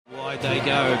They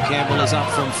go. Campbell is up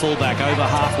from fullback, over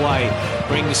halfway.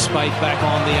 Brings Spate back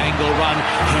on the angle run.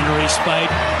 Henry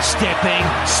Spate stepping.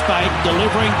 Spate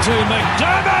delivering to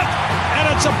McDermott.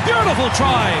 And it's a beautiful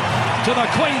try to the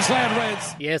Queensland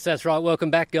Reds. Yes, that's right.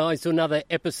 Welcome back, guys, to another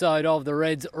episode of the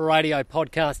Reds Radio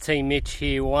Podcast. Team Mitch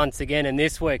here once again. And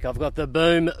this week I've got the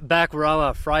boom back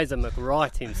rower, Fraser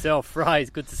McWright himself.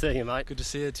 Fraser, good to see you, mate. Good to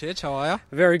see you, Titch. How are you?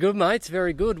 Very good, mates.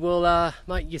 Very good. Well,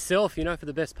 mate, yourself, for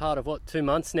the best part of, 2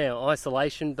 months now,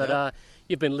 isolation. But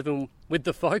you've been living with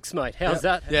the folks, mate. How's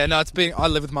that? Yeah, no, I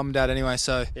live with mum and dad anyway,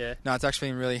 so yeah. No, it's actually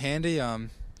been really handy.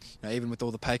 Even with all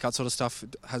the pay cut sort of stuff,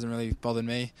 it hasn't really bothered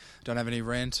me. Don't have any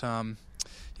rent. Got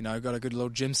a good little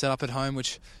gym set up at home,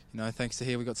 which, thanks to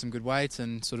here, we got some good weights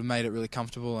and sort of made it really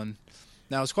comfortable. And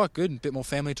now it was quite good. A bit more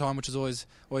family time, which is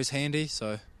always handy.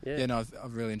 So,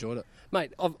 I've really enjoyed it.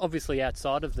 Mate, obviously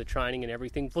outside of the training and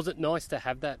everything, was it nice to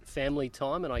have that family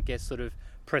time and I guess sort of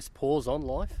press pause on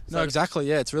life? No, exactly.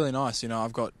 Yeah, it's really nice.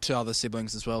 I've got 2 other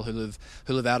siblings as well who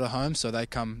live out of home, so they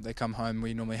come home.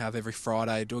 We normally have every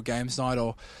Friday, do a games night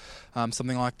or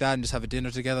something like that, and just have a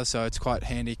dinner together. So it's quite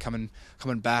handy coming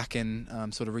back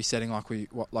and sort of resetting like we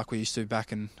used to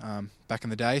back in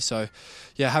the day. So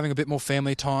yeah, having a bit more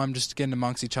family time, just getting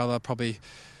amongst each other, probably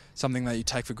something that you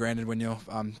take for granted when you're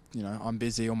I'm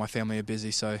busy or my family are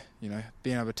busy. So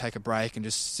being able to take a break and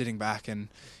just sitting back and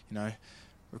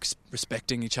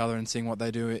respecting each other and seeing what they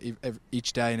do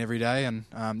each day and every day, and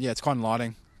it's quite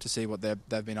enlightening to see what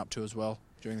they've been up to as well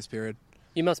during this period.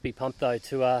 You must be pumped though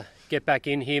to get back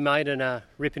in here, mate, and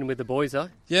rip in with the boys, though.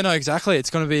 Yeah, no, exactly. It's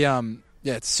going to be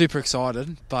it's super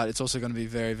excited, but it's also going to be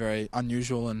very, very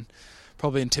unusual and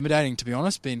probably intimidating, to be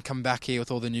honest. Coming back here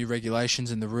with all the new regulations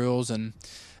and the rules, and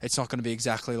it's not going to be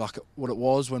exactly like what it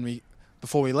was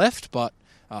before we left, but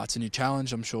it's a new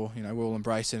challenge. I'm sure we'll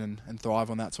embrace it and thrive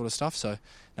on that sort of stuff. So,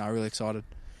 no, I'm really excited.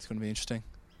 It's going to be interesting.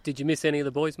 Did you miss any of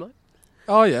the boys, mate?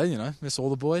 Oh yeah, miss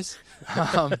all the boys.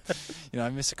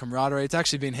 Miss the camaraderie. It's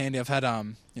actually been handy. I've had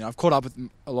I've caught up with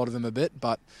a lot of them a bit,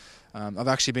 but I've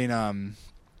actually been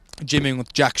gymming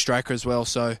with Jack Straker as well.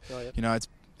 So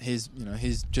he's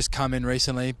just come in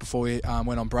recently before we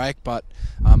went on break, but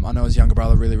I know his younger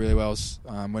brother really, really well.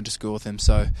 Went to school with him,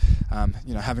 so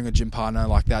having a gym partner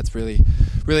like that's really,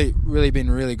 really, really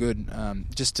been really good.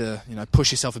 Just to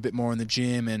push yourself a bit more in the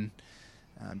gym and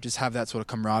just have that sort of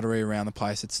camaraderie around the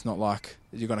place. It's not like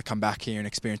you're going to come back here and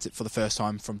experience it for the first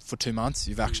time for 2 months.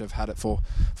 You've actually had it for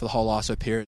the whole ISO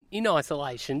period. In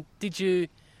isolation, did you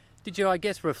I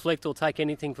guess reflect or take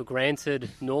anything for granted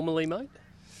normally, mate?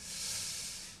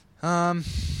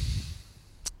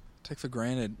 Take for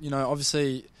granted.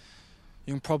 Obviously,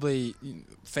 you can probably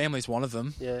family's one of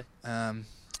them. Yeah.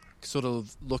 Sort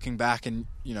of looking back and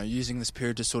using this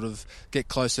period to sort of get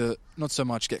closer. Not so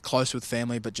much get close with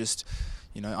family, but just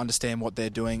understand what they're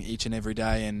doing each and every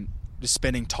day and just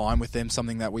spending time with them.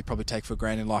 Something that we probably take for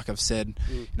granted. Like I've said,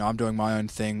 I'm doing my own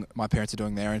thing. My parents are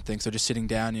doing their own thing. So just sitting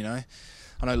down. I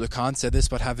know Lucan said this,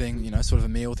 but having sort of a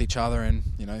meal with each other and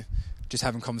just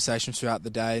having conversations throughout the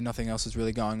day. Nothing else is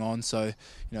really going on, so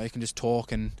you can just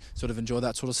talk and sort of enjoy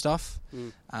that sort of stuff.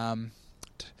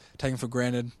 Taken for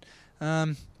granted,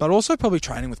 but also probably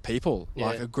training with people,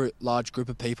 like a large group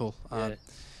of people,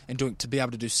 and to be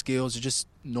able to do skills or just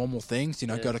normal things.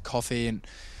 Go to coffee and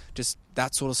just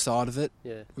that sort of side of it.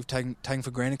 Yeah. We've taken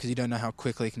for granted because you don't know how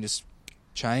quickly it can just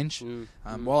change.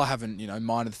 While I haven't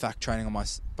minded the fact training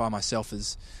by myself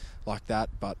is like that,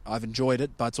 but I've enjoyed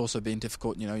it, but it's also been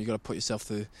difficult. You've got to put yourself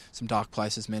through some dark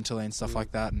places mentally and stuff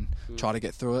like that and try to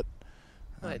get through it.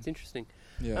 It's interesting.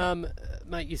 Yeah.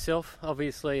 Mate, yourself,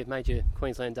 obviously made your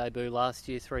Queensland debut last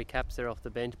year, 3 caps there off the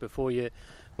bench before you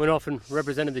went off and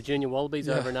represented the junior Wallabies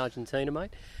over in Argentina,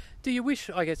 mate. Do you wish,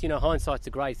 I guess, hindsight's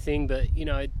a great thing, but,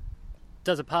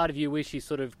 does a part of you wish you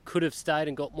sort of could have stayed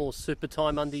and got more super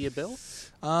time under your belt?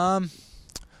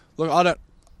 Look,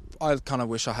 I kind of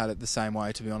wish I had it the same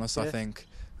way, to be honest. Yeah. I think,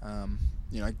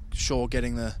 sure,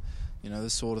 getting the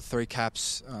sort of 3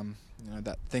 caps,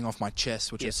 that thing off my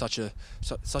chest, which is such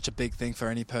a big thing for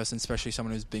any person, especially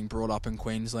someone who's been brought up in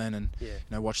Queensland and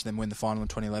watching them win the final in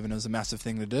 2011. It was a massive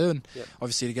thing to do, and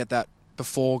obviously to get that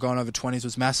before going over 20s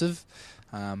was massive.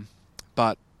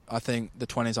 But I think the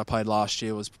 20s I played last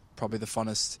year was probably the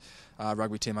funnest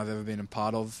rugby team I've ever been a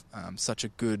part of. Such a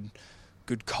good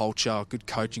culture, good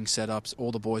coaching setups.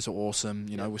 All the boys are awesome.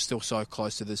 We're still so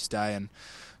close to this day,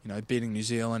 and beating New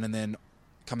Zealand and then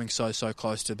coming so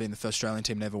close to being the first Australian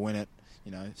team to ever win it.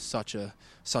 Such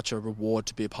a reward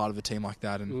to be a part of a team like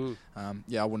that. And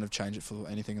I wouldn't have changed it for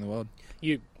anything in the world.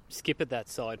 You skip at that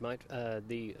side, mate.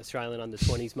 The Australian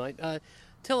under-20s, mate.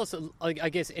 Tell us, I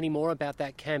guess, any more about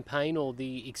that campaign or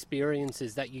the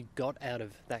experiences that you got out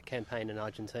of that campaign in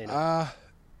Argentina.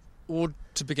 Well,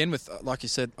 to begin with, like you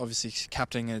said, obviously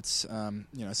captaining, it's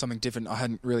something different. I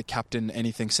hadn't really captained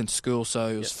anything since school, so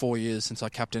it was 4 years since I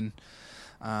captained.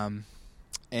 And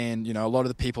a lot of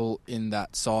the people in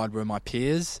that side were my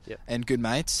peers and good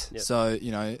mates. Yep. So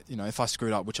if I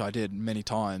screwed up, which I did many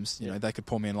times, they could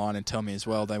pull me in line and tell me as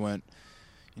well. They weren't.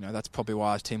 That's probably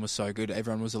why our team was so good.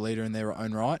 Everyone was a leader in their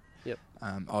own right. Yep.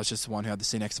 I was just the one who had the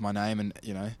C next to my name, and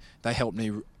they helped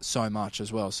me so much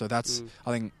as well. So that's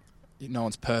I think. No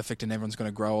one's perfect and everyone's going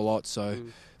to grow a lot, so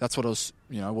that's what was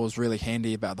what was really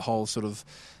handy about the whole sort of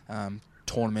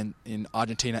tournament in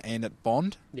Argentina and at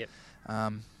Bond. Yep.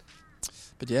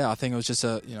 But yeah, I think it was just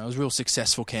it was a real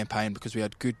successful campaign because we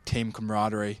had good team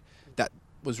camaraderie that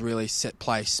was really set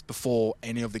place before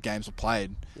any of the games were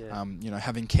played. Yeah.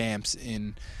 Having camps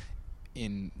in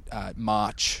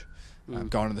March.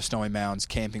 Going to the snowy mountains,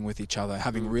 camping with each other,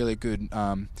 having really good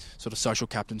sort of social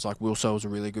captains like Wilso was a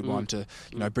really good one to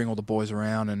bring all the boys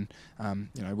around, and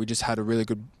we just had a really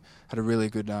good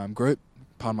group.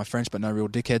 Pardon my French, but no real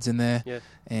dickheads in there. Yeah.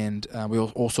 And we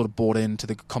all sort of bought into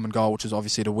the common goal, which is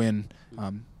obviously to win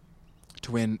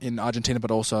in Argentina,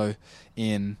 but also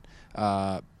in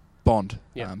Bond.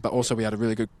 Yeah. But also we had a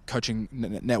really good coaching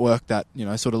network that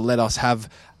sort of let us have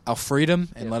our freedom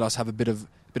and let us have a bit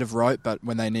of rope, but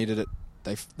when they needed it,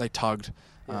 they tugged,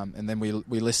 and then we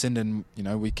listened, and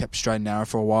we kept straight and narrow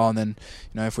for a while, and then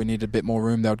if we needed a bit more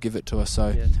room, they would give it to us.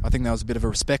 So I think that was a bit of a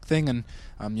respect thing, and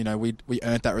we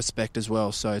earned that respect as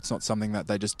well. So it's not something that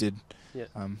they just did. Yeah.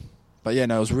 But yeah,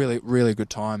 no, it was really really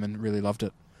good time and really loved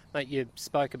it. Mate, you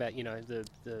spoke about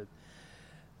the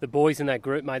boys in that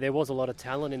group, mate. There was a lot of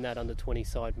talent in that under-20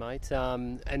 side, mate,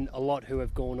 and a lot who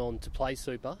have gone on to play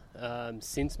Super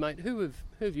since, mate. Who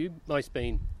have you most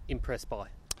been impressed by?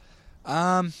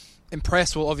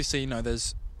 Impressed? Well, obviously,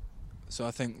 there's... So I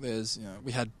think there's...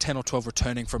 we had 10 or 12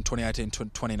 returning from 2018 to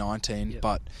 2019,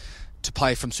 but to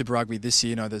play from Super Rugby this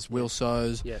year, there's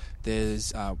Wilsos,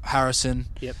 there's Harrison,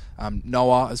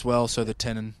 Noah as well, so the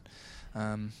 10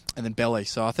 and then Belly.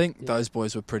 So I think those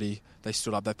boys were pretty... They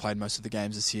stood up. They played most of the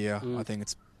games this year. I think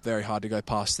it's very hard to go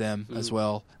past them as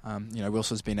well.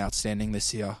 Wilson's been outstanding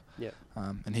this year,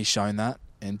 and he's shown that.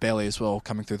 And Belly as well,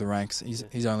 coming through the ranks.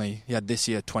 He had this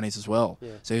year 20s as well.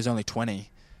 Yeah. So he was only 20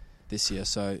 this year.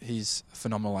 So he's a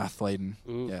phenomenal athlete, and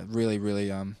really,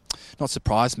 really not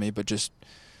surprised me, but just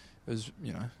it was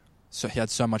So he had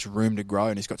so much room to grow,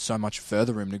 and he's got so much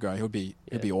further room to grow. He'll be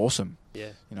awesome. Yeah.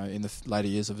 In the later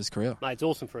years of his career. Mate, it's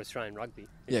awesome for Australian rugby.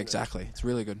 Yeah, exactly. It's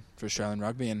really good for Australian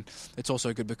rugby, and it's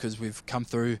also good because we've come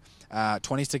through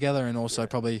 20s together, and also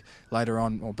probably later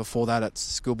on or before that at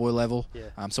schoolboy level.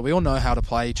 Yeah. So we all know how to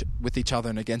play with each other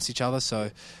and against each other.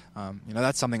 So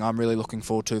that's something I'm really looking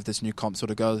forward to if this new comp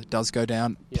sort of does go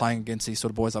down. Playing against these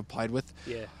sort of boys I've played with.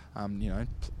 Yeah.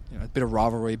 A bit of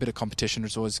rivalry, a bit of competition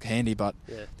is always handy, but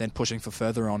then pushing for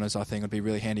further honours, I think would be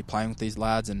really handy playing with these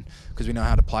lads, and because we know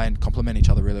how to play and complement each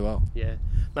other really well. Yeah,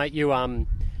 mate, you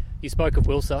spoke of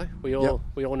Wilso. We all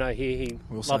know here he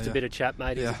loves a bit of chat,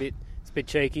 mate. He's a bit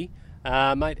cheeky,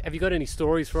 mate. Have you got any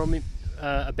stories from him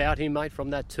about him, mate,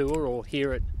 from that tour or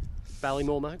here at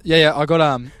Ballymore, mate? Yeah, I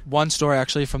got one story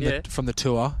actually from the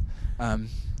tour. I don't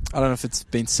know if it's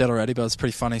been said already, but it's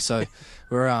pretty funny. So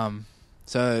we're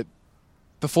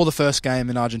before the first game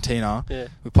in Argentina,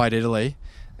 we played Italy,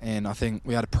 and I think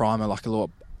we had a primer, like a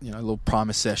little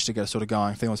primer sesh to get us sort of going.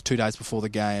 I think it was 2 days before the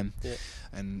game,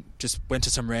 and just went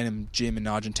to some random gym in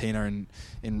Argentina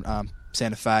in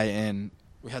Santa Fe, and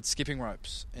we had skipping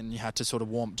ropes, and you had to sort of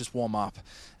warm up,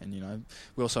 and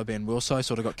Wilso being Wilso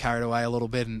sort of got carried away a little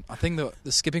bit, and I think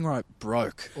the skipping rope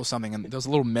broke or something, and there was a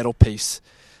little metal piece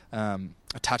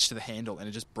attached to the handle, and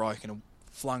it just broke, and it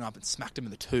flung up and smacked him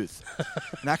in the tooth,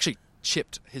 and actually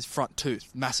chipped his front tooth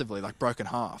massively, like broken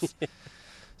half.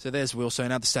 So there's Wilson.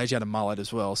 And at the stage he had a mullet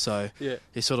as well, so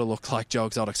he sort of looked like Joe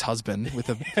Exotic's husband with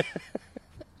a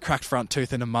cracked front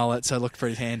tooth and a mullet, so it looked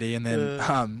pretty handy. And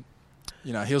then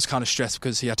he was kind of stressed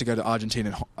because he had to go to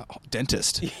Argentine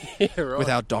dentist with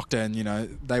our doctor, and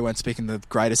they weren't speaking the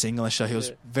greatest English, so he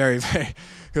was very, very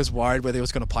he was worried whether he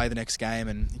was going to play the next game,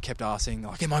 and he kept asking,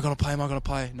 like, am I going to play?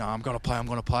 No, I'm going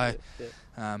to play.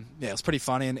 It was pretty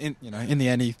funny, and in the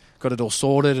end he got it all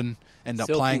sorted and ended up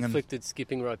playing. Self-inflicted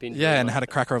skipping rope injury. Yeah, and had a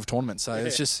cracker of a tournament. So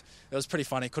it was pretty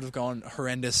funny. It could have gone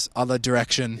horrendous other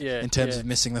direction in terms of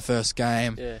missing the first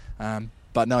game. Yeah.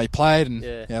 But no, he played,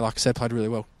 and like I said, played really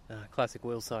well. Classic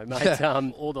Wilso, mate.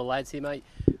 All the lads here, mate.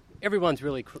 Everyone's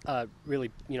really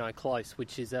close,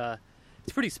 which is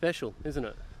it's pretty special, isn't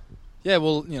it? Yeah,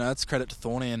 well, that's credit to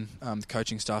Thorny and the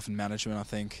coaching staff and management. I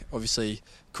think obviously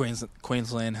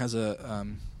Queensland has a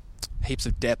heaps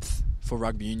of depth for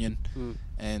rugby union,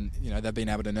 and they've been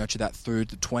able to nurture that through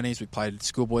the 20s. We played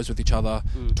schoolboys with each other,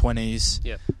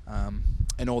 20s,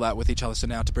 and all that with each other. So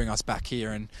now to bring us back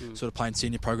here and sort of playing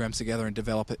senior programs together and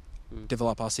develop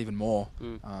us even more,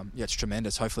 it's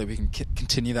tremendous. Hopefully we can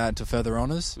continue that into further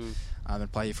honours. And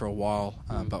play here for a while,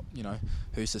 but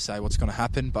who's to say what's going to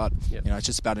happen? But it's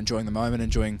just about enjoying the moment,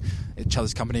 enjoying each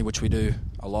other's company, which we do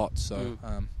a lot. So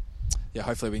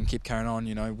hopefully we can keep carrying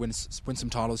on. Win some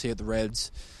titles here at the Reds,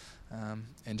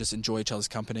 and just enjoy each other's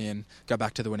company and go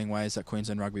back to the winning ways that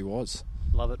Queensland rugby was.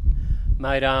 Love it,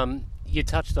 mate. You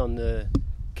touched on the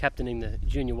captaining the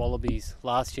junior Wallabies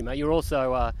last year, mate. You were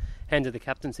also handed the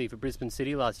captaincy for Brisbane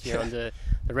City last year under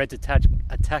the Reds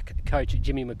attack coach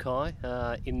Jimmy Mackay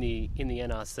in the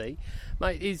NRC.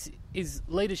 Mate, is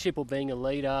leadership or being a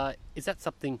leader, is that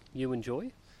something you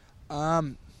enjoy? I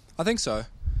think so.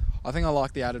 I think I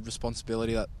like the added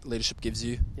responsibility that leadership gives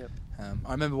you. Yep.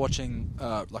 I remember watching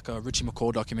like a Richie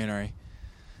McCaw documentary,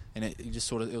 and it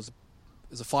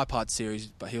was a 5-part series,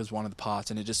 but he was one of the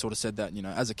parts, and it just sort of said that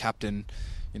as a captain,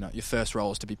 your first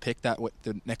role is to be picked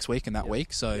the next week and that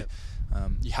week. So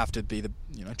you have to be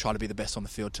try to be the best on the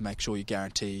field to make sure you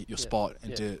guarantee your spot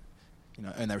and to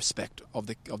earn the respect of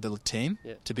the team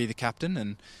to be the captain.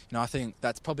 And I think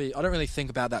that's probably, I don't really think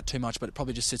about that too much, but it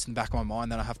probably just sits in the back of my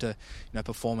mind that I have to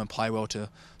perform and play well to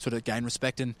sort of gain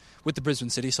respect. And with the Brisbane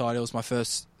City side, it was my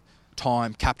first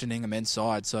time captaining a men's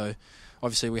side, so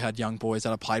obviously we had young boys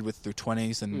that I played with through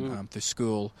 20s and through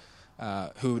school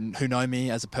who know me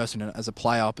as a person and as a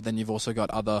player, but then you've also got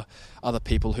other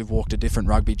people who've walked a different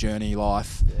rugby journey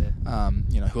life, who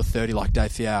are 30, like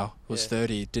Dave Fiau, who was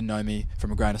 30, didn't know me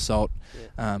from a grain of salt,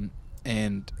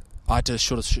 and I had to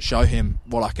sort of show him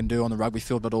what I can do on the rugby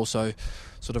field, but also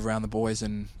sort of around the boys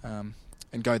and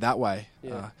go that way.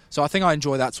 So I think I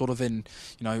enjoy that sort of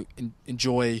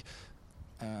enjoy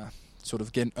sort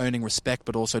of earning respect,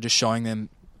 but also just showing them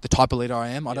the type of leader I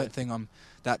am. I don't think I'm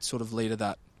that sort of leader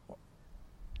that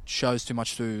shows too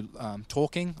much through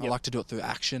talking. I like to do it through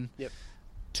action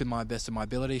to my best of my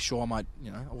ability. Sure, I might,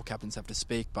 all captains have to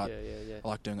speak, but I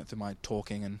like doing it through my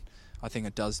talking, and I think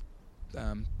it does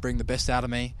bring the best out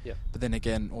of me. But then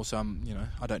again, also,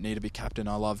 I don't need to be captain.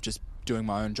 I love just doing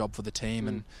my own job for the team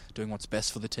and doing what's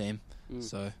best for the team.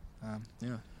 So,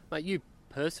 Mate, you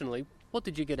personally, what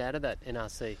did you get out of that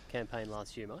NRC campaign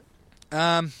last year,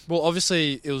 mate? Well,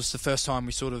 obviously, it was the first time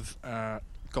we sort of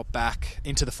got back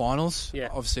into the finals.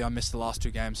 Obviously, I missed the last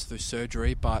 2 games through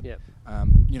surgery, but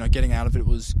getting out of it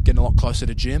was getting a lot closer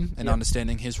to Jim and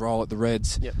understanding his role at the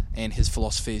Reds and his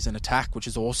philosophies in attack, which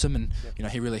is awesome. And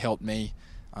he really helped me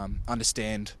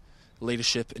understand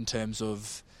leadership in terms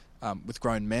of with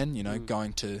grown men.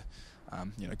 Going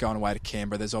away to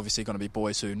Canberra, there's obviously going to be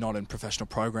boys who are not in professional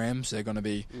programs. They're going to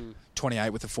be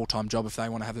 28 with a full-time job. If they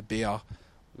want to have a beer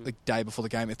the day before the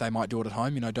game, if they might do it at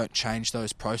home, don't change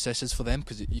those processes for them,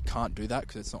 because you can't do that,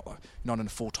 because it's not in a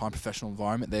full-time professional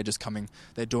environment. They're just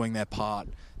they're doing their part.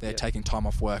 They're taking time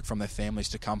off work from their families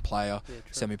to come play a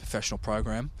semi-professional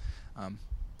program.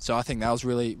 So I think that was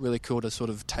really, really cool to sort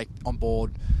of take on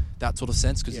board that sort of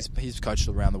sense, because he's coached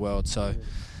around the world. So,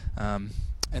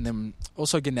 and then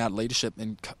also getting out leadership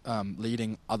and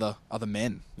leading other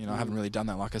men. I haven't really done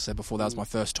that, like I said before. That was my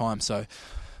first time, so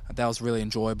that was really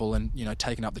enjoyable. And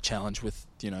taking up the challenge with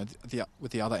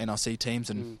with the other NRC teams.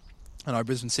 And I know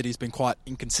Brisbane City's been quite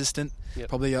inconsistent,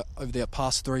 probably over the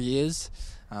past 3 years.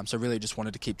 So really just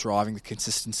wanted to keep driving the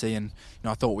consistency, and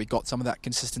I thought we got some of that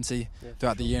consistency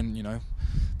throughout the year, and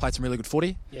played some really good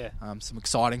footy, some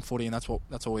exciting footy, and that's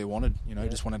all we wanted.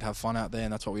 Just wanted to have fun out there,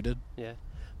 and that's what we did.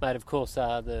 Mate, of course,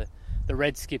 the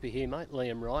Red skipper here, mate,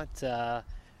 Liam Wright,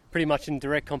 pretty much in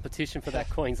direct competition for that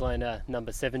Queensland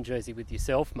number 7 jersey with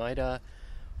yourself, mate.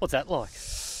 What's that like?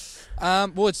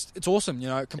 Well, it's awesome.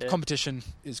 Competition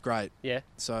is great.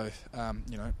 So,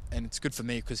 and it's good for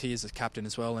me because he is a captain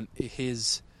as well, and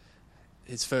his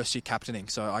first year captaining,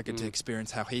 so I get to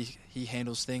experience how he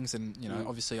handles things, and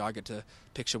obviously I get to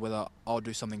picture whether I'll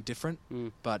do something different.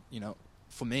 But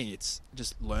for me, it's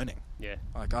just learning.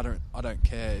 Like I don't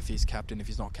care if he's captain, if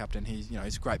he's not captain. He's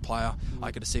a great player.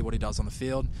 I get to see what he does on the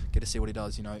field, get to see what he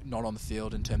does not on the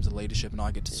field in terms of leadership, and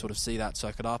I get to sort of see that,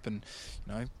 soak it up, and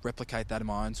replicate that in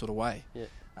my own sort of way.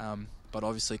 But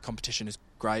obviously competition is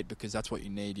great because that's what you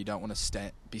need. You don't want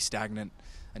to be stagnant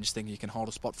and just think you can hold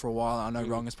a spot for a while. I know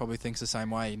Rongas probably thinks the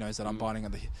same way. He knows that I'm biting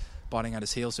at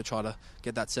his heels to try to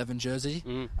get that 7 jersey,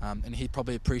 and he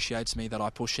probably appreciates me that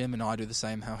I push him, and I do the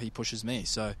same how he pushes me.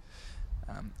 So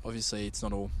obviously it's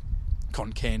not all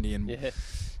cotton candy and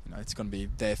it's going to be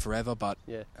there forever. But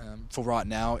Yeah. For right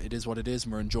now, it is what it is,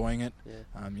 and we're enjoying it. Yeah.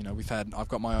 I've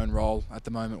got my own role at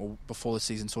the moment, or before the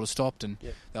season sort of stopped, and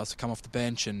Yeah. they also come off the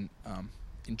bench and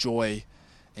enjoy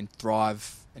and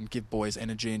thrive and give boys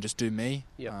energy and just do me.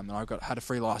 Yeah. And I had a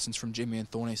free license from Jimmy and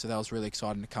Thorny, so that was really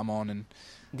exciting to come on. And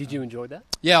Did you enjoy that?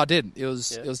 yeah, I did. It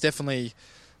was Yeah. it was definitely,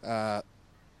 it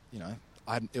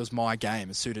was my game.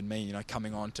 It suited me,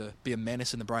 coming on to be a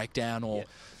menace in the breakdown or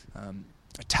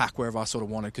attack wherever I sort of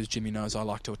wanted, because Jimmy knows I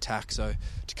like to attack. So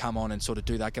to come on and sort of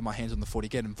do that, get my hands on the footy,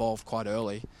 get involved quite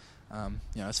early,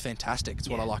 it's fantastic. It's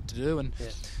what I like to do. And,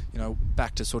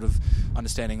 back to sort of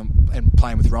understanding and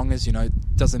playing with wrongers,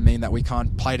 doesn't mean that we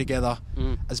can't play together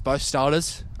as both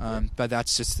starters. But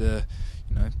that's just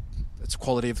it's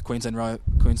quality of the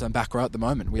Queensland back row at the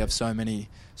moment. We have so many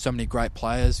great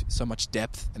players, so much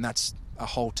depth, and that's a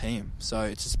whole team. So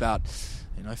it's just about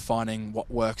finding what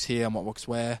works here and what works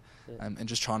where, and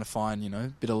just trying to find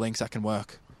a bit of links that can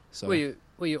work. So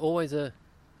Were you always a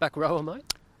back rower, mate?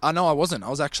 No, I wasn't. I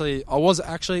was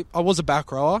a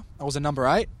back rower. I was a number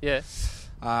 8. Yeah.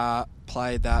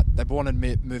 Played that. They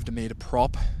moved me to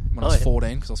prop when I was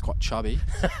 14 because I was quite chubby.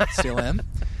 Still am.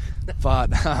 But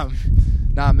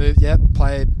I moved. Yeah,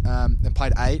 played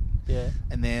 8. Yeah.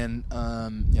 And then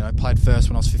played first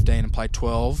when I was 15 and played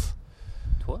 12.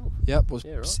 12. Yep, was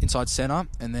right. inside centre,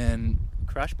 and then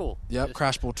Crash ball. Yep,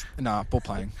 crash ball. Ball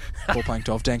playing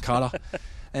 12. Dan Carter,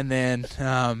 and then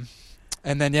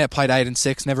played 8 and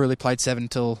 6. Never really played 7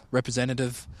 until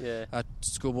representative. Yeah.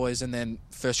 Schoolboys, and then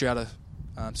first year out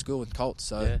of school with Colts.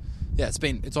 So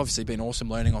it's obviously been awesome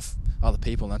learning off other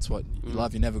people, and that's what you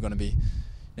love. You're never going to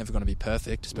be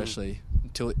perfect, especially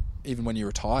until even when you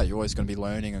retire. You're always going to be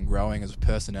learning and growing as a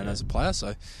person and as a player.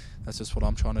 So that's just what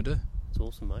I'm trying to do. It's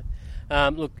awesome, mate.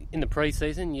 Look, in the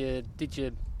pre-season, you did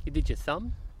your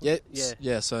thumb. Yeah.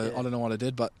 So I don't know what I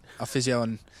did, but our physio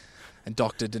and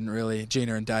doctor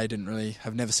Gina and Day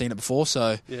have never seen it before.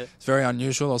 So it's very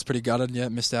unusual. I was pretty gutted. Yeah,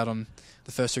 missed out on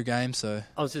the first 2 games. So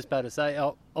I was just about to say,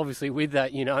 obviously with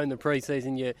that, in the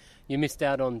pre-season, you missed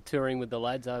out on touring with the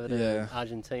lads over to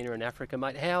Argentina and Africa,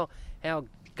 mate. How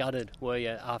gutted were you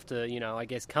after, I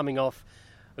guess coming off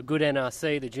a good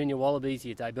NRC, the Junior Wallabies,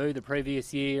 you debut the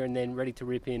previous year, and then ready to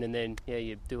rip in, and then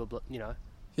you do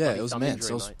it was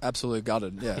immense. I was absolutely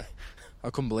gutted. Yeah, I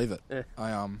couldn't believe it.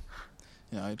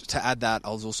 Yeah. To add that,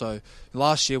 I was also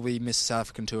last year we missed the South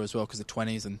African tour as well because of the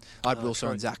 20s, and I had Wilson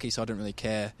and Zaki, so I didn't really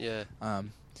care. Yeah.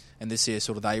 And this year,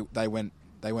 sort of they went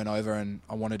over, and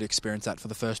I wanted to experience that for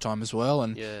the first time as well,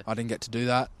 and I didn't get to do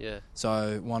that. Yeah.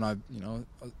 So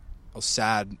I was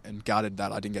sad and gutted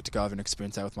that I didn't get to go over and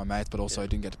experience that with my mates, but also I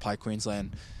didn't get to play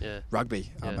Queensland rugby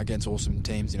against awesome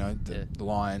teams, the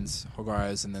Lions,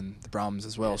 Hogwarts, and then the Brums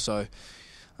as well. So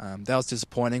that was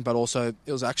disappointing, but also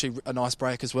it was actually a nice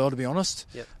break as well, to be honest.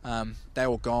 Yep. They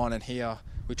were gone, and here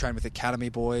we trained with academy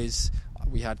boys.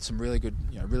 We had some really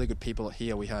good people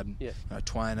here. We had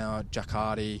Twainer, Jack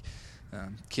Hardy,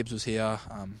 Kibbs was here,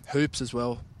 Hoops as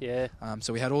well. Yeah.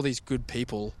 So we had all these good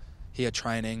people here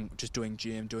training, just doing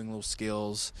gym, doing little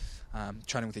skills,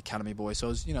 training with the academy boys. So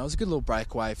it was a good little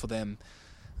breakaway for them,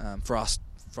 for us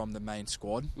from the main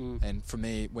squad. And for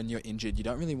me, when you're injured, you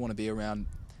don't really want to be around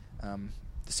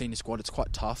the senior squad. It's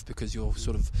quite tough because you're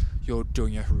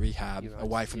doing your rehab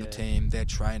away from the team. They're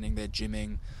training, they're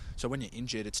gymming. So when you're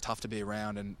injured, it's tough to be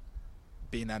around and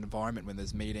be in that environment when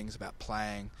there's meetings about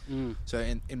playing. So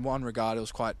in one regard, it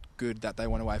was quite good that they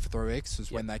went away for 3 weeks, because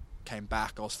when they came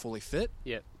back, I was fully fit.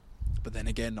 Yep. But then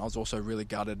again, I was also really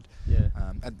gutted in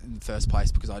the first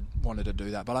place because I wanted to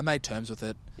do that. But I made terms with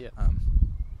it. Yep.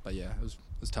 But yeah, it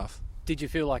was tough. Did you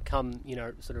feel like come,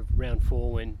 sort of round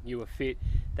 4 when you were fit,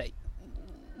 that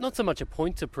not so much a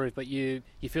point to prove, but you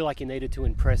feel like you needed to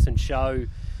impress and show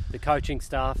the coaching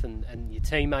staff and your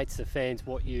teammates, the fans,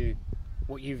 what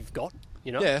you've got?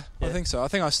 Yeah, I think so. I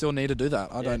think I still need to do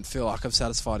that. I don't feel like I've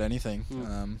satisfied anything.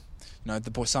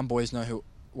 Some boys know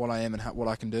what I am and what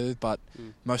I can do, but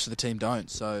most of the team don't.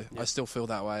 So I still feel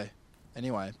that way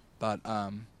anyway. But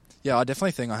I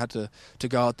definitely think I had to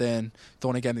go out there, and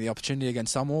Thorny gave me the opportunity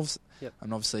against Sunwolves. Yep.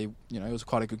 And obviously, it was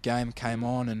quite a good game. Came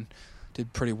on and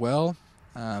did pretty well.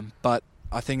 But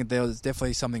I think there was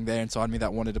definitely something there inside me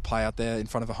that wanted to play out there in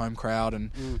front of a home crowd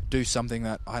and do something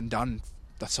that I hadn't done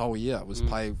this whole year, was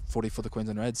play footy for the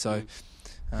Queensland Reds. So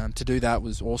to do that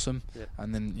was awesome. Yep.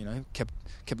 And then,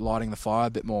 kept lighting the fire a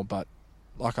bit more. But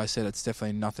like I said, it's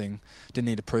definitely nothing. Didn't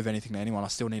need to prove anything to anyone. I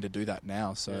still need to do that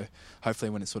now. So hopefully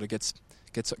when it sort of gets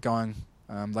going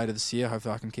later this year,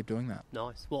 hopefully I can keep doing that.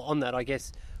 Nice. Well, on that, I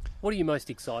guess, what are you most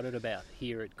excited about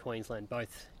here at Queensland,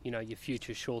 both, your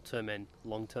future short-term and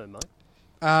long-term, mate?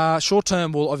 Short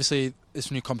term, well, obviously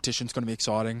this new competition is going to be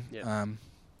exciting. Yeah.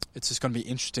 It's just going to be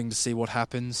interesting to see what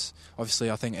happens. Obviously,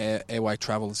 I think airway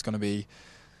travel is going to be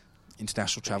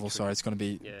international travel. Sorry, it's going to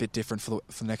be a bit different for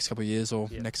the next couple of years or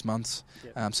next months.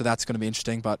 Yeah. So that's going to be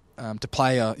interesting. But to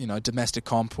play a domestic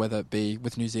comp, whether it be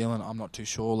with New Zealand, I'm not too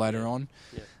sure later on.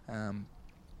 Yeah.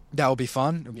 That will be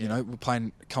fun. Yeah. We're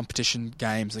playing competition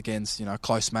games against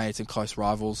close mates and close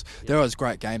rivals. Yeah. There was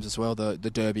great games as well, the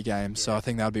derby games. Yeah. So I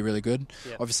think that would be really good.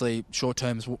 Yeah. Obviously, short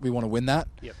terms we want to win that.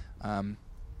 Yep.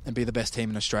 And be the best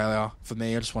team in Australia. For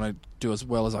me, I just want to do as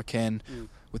well as I can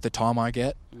with the time I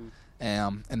get.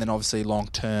 And then obviously long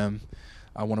term,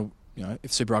 I want to,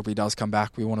 if Super Rugby does come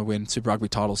back, we want to win Super Rugby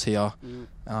titles here.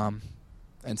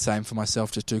 And same for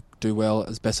myself, just to do well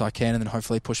as best I can, and then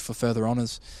hopefully push for further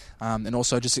honours. And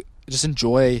also just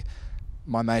enjoy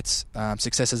my mates'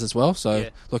 successes as well. So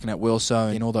looking at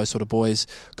Wilso and all those sort of boys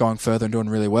going further and doing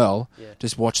really well,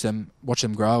 just watch them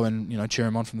grow and cheer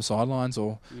them on from the sidelines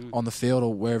or on the field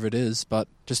or wherever it is. But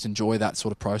just enjoy that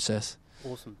sort of process.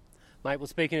 Awesome. Mate, well,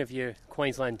 speaking of your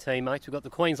Queensland teammates, we've got the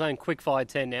Queensland Quickfire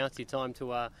 10 now. It's your time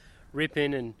to rip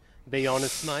in and be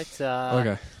honest, mate.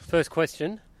 Okay. First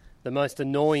question, the most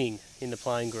annoying in the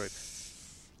playing group?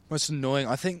 Most annoying,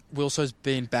 I think Wilso's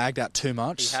been bagged out too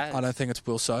much. He has. I don't think it's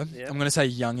Wilso. Yep. I'm going to say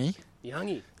Youngie.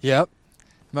 Youngie? Yep.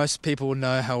 Most people will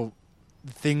know how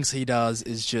the things he does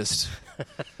is just...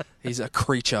 he's a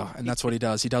creature, and that's what he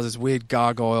does. He does his weird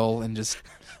gargoyle and just...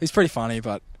 He's pretty funny,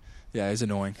 but... Yeah, he's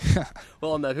annoying.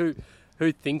 Well, on that,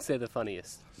 who thinks they're the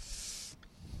funniest?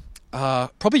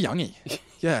 Probably Youngie.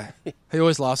 Yeah. He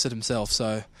always laughs at himself,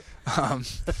 so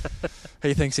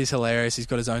he thinks he's hilarious. He's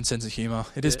got his own sense of humour.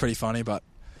 It is pretty funny, but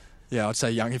yeah, I'd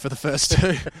say Youngie for the first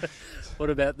two. What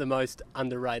about the most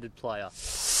underrated player?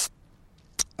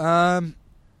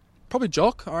 Probably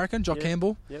Jock, I reckon. Jock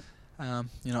Campbell. Yep.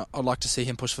 I'd like to see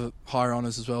him push for higher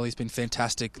honours as well. He's been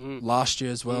fantastic last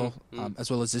year as well,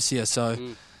 as well as this year.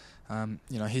 So...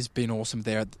 he's been awesome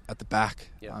there at the back.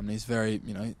 Yep. He's very,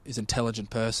 he's an intelligent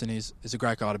person. He's a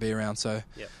great guy to be around. So,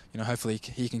 hopefully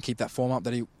he can keep that form up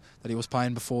that he was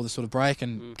playing before the sort of break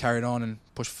and carry it on and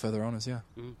push for further honours. Yeah,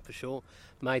 for sure,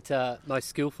 mate. Most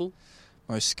skillful.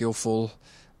 Most skillful.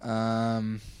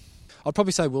 I'd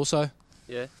probably say Wilso.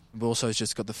 Yeah. Wilso's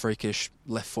just got the freakish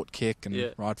left foot kick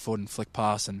and right foot and flick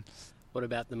pass. And what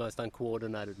about the most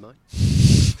uncoordinated, mate?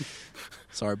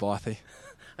 Sorry, Blythe.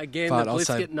 Again, but the Blitz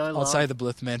get no love. I'd say the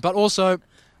Blith man. But also,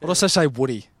 I'd also say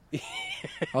Woody.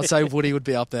 I'd say Woody would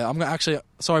be up there.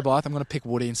 Sorry, Blythe, I'm going to pick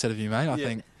Woody instead of you, mate. I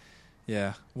think,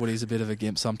 Woody's a bit of a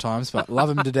gimp sometimes, but love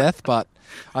him to death. But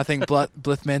I think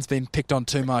Blith man's been picked on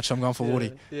too much. I'm going for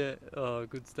Woody. Yeah, oh,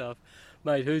 good stuff.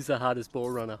 Mate, who's the hardest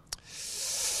ball runner?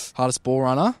 Hardest ball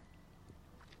runner?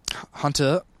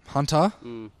 Hunter.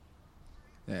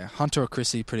 Yeah, Hunter or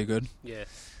Chrissy, pretty good. Yeah.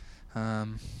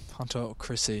 Hunter or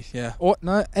Chrissy, yeah. Or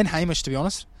no, and Hamish, to be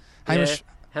honest. Hamish,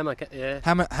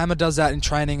 Hammer does that in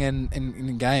training and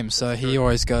in games, so he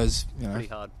always goes, pretty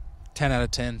hard. 10 out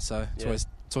of 10. So it's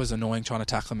always annoying trying to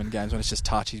tackle him in games when it's just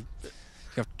touch. You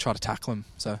have to try to tackle him.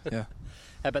 So yeah.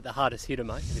 How about the hardest hitter,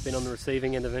 mate? Have you been on the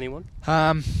receiving end of anyone?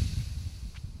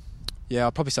 Yeah,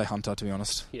 I'd probably say Hunter, to be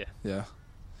honest. Yeah.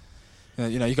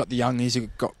 You got the youngies, you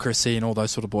got Chrissy and all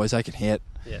those sort of boys. They can hit.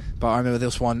 Yeah. But I remember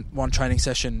this one training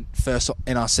session, first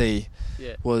NRC,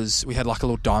 was we had like a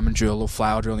little diamond drill, a little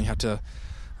flower drill, and you had to,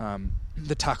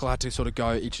 the tackle had to sort of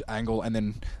go each angle, and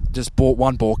then just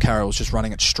one ball carrier was just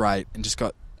running it straight and just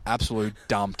got absolute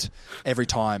dumped every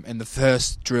time. And the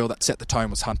first drill that set the tone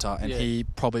was Hunter, and he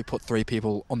probably put 3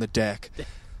 people on the deck.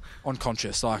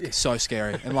 Unconscious, so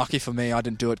scary. And lucky for me, I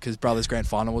didn't do it because Brothers Grand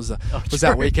Final was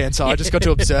that weekend, so I just got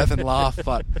to observe and laugh.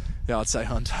 But yeah, I'd say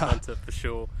Hunter. Hunter for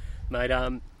sure, mate.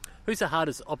 Who's the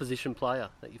hardest opposition player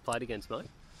that you've played against, mate?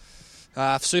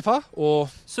 Super or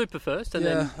Super first, and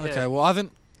then okay. Well, I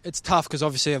haven't. It's tough because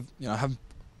obviously I haven't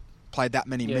played that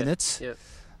many minutes. Yeah.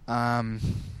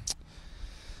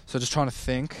 So just trying to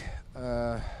think.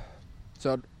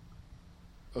 So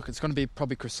look, it's going to be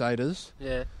probably Crusaders.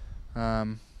 Yeah.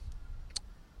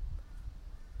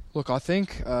 Look, I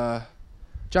think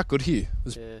Jack Goodhue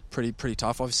was pretty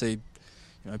tough. Obviously,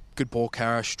 good ball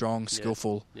carrier, strong,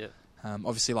 skillful. Yeah.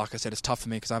 Obviously, like I said, it's tough for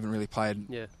me because I haven't really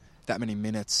played that many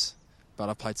minutes. But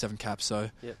I've played 7 caps,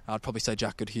 so I'd probably say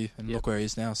Jack Goodhue, and look where he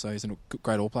is now. So he's a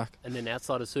great All Black. And then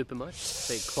outside of Super, mate,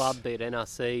 be it club, be it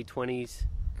NRC, 20s.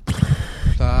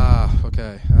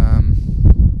 Okay.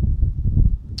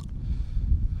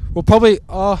 Well, probably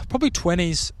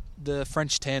 20s. The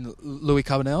French 10, Louis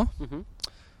Carbonell. Mm-hmm.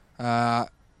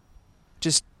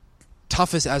 Just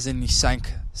toughest, as in he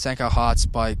sank our hearts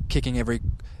by kicking every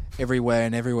everywhere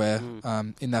and everywhere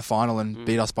in that final and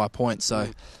beat us by points. So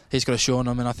he's got a shoe on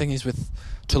him, and I think he's with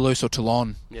Toulouse or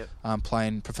Toulon,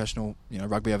 playing professional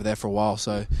rugby over there for a while.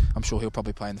 So I'm sure he'll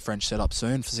probably play in the French setup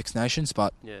soon for Six Nations.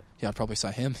 But I'd probably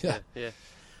say him. Yeah.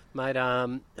 Mate,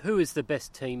 who is the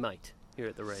best teammate here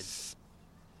at the Reds?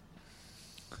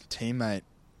 Teammate.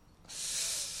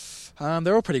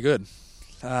 They're all pretty good.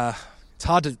 It's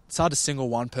hard to single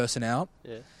one person out.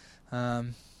 Yeah.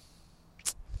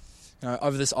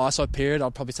 Over this ISO period,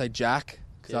 I'd probably say Jack,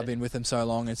 because I've been with him so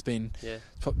long. It's been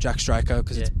Jack Straker,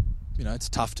 because it's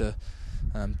tough to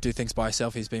do things by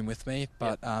yourself. He's been with me,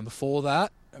 but before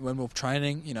that, when we were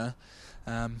training,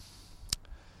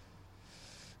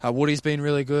 Woody's been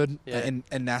really good, and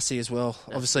Nassi as well.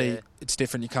 Obviously, it's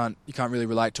different. You can't really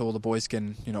relate to all the boys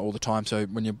getting all the time. So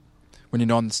when you're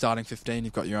not in the starting 15,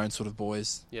 you've got your own sort of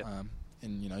boys. Yep.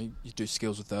 And you do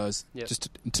skills with those, Yep. just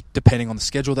depending on the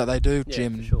schedule that they do. Yeah,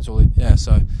 Jim, for sure.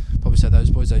 So probably say those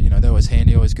boys. They're always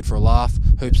handy, always good for a laugh.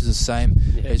 Hoops is the same.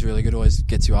 Yeah. He's really good, always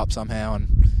gets you up somehow,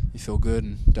 and you feel good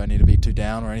and don't need to be too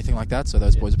down or anything like that. So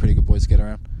those boys are pretty good boys to get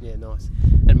around. Yeah, nice.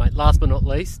 And mate, last but not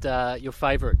least, your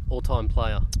favourite all-time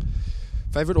player?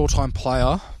 Favourite all-time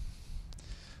player?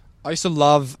 I used to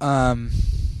love,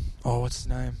 what's his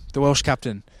name? The Welsh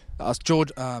captain.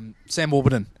 Sam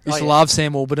Warburton. Used to love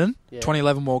Sam Warburton.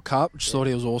 2011 World Cup. Just thought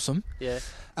he was awesome. Yeah.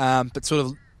 But sort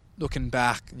of looking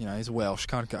back, he's Welsh.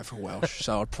 Can't go for Welsh.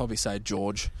 So I'd probably say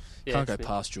George. Can't go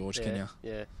past George, can you?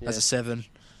 Yeah. As a 7.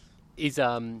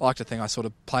 I like to think I sort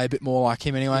of play a bit more like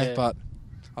him anyway, but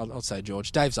I'll say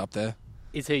George. Dave's up there.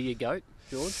 Is he your GOAT,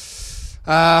 George?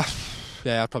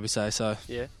 Yeah, I'd probably say so.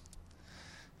 Yeah.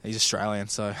 He's Australian,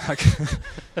 so I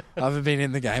haven't been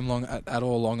in the game at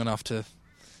all long enough to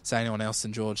say anyone else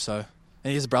than George. So,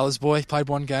 and he's a brother's boy. He played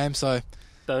one game, so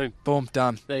boom,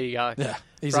 done. There you go. Yeah,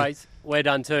 Fraser, we're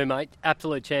done too, mate.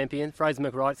 Absolute champion. Fraser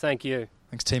McWright, thank you.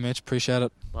 Thanks, team Mitch. Appreciate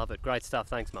it. Love it. Great stuff.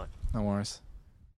 Thanks, mate. No worries.